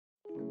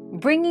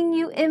bringing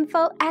you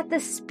info at the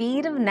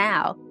speed of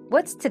now.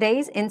 What's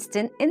today's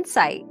instant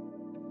insight?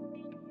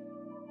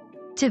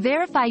 To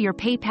verify your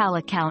PayPal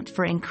account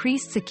for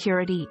increased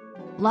security,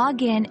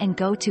 log in and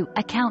go to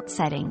Account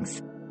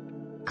Settings.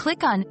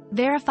 Click on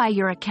Verify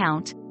Your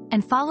Account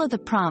and follow the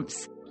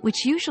prompts,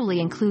 which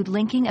usually include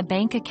linking a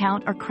bank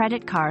account or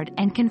credit card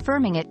and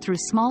confirming it through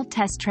small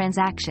test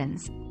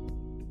transactions.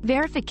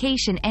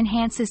 Verification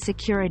enhances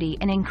security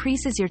and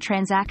increases your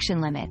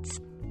transaction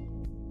limits.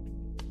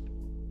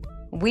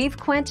 We've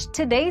quenched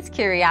today's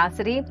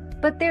curiosity,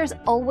 but there's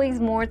always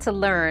more to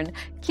learn.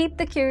 Keep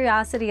the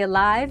curiosity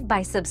alive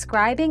by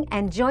subscribing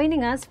and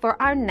joining us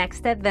for our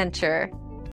next adventure.